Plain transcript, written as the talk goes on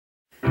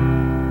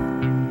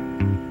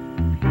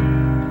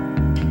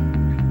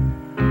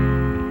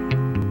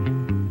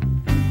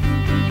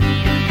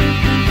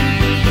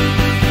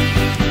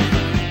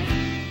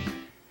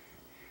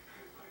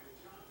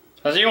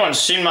Has anyone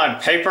seen my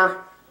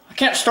paper? I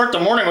can't start the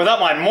morning without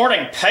my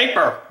morning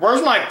paper.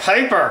 Where's my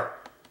paper?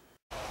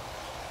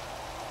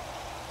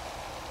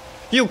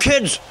 You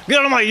kids, get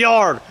out of my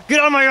yard! Get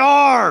out of my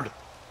yard!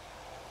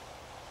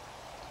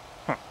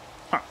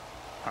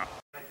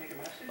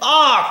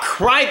 Ah,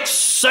 crike's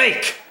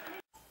sake!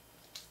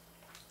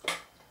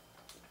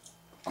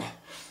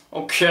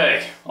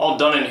 Okay, all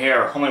done in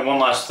here. Only one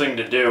last thing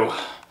to do.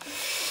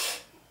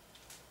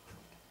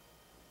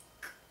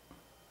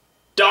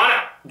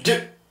 Donna,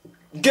 give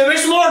me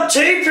some more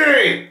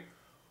TP!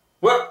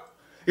 What?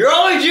 You're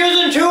always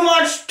using too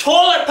much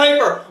toilet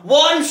paper!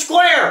 One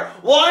square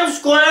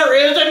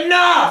is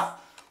enough!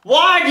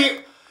 Why do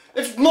you...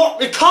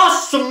 it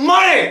costs some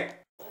money!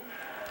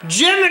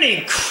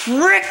 Jiminy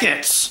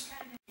crickets!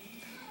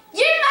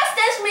 Your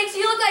mustache makes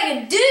you look like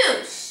a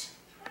douche!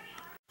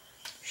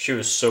 She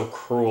was so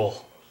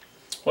cruel.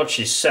 What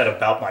she said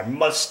about my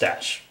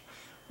mustache.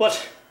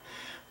 What?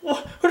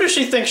 Who does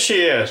she think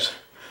she is?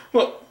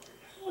 Well,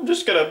 I'm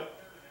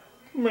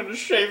gonna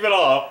shave it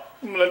off.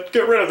 I'm gonna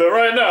get rid of it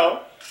right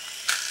now.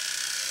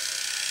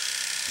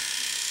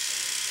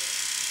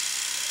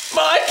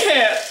 But I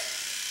can't.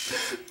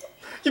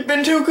 You've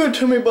been too good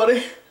to me,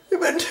 buddy.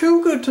 You've been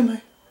too good to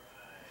me.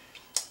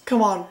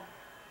 Come on.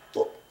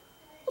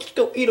 Let's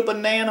go eat a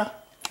banana.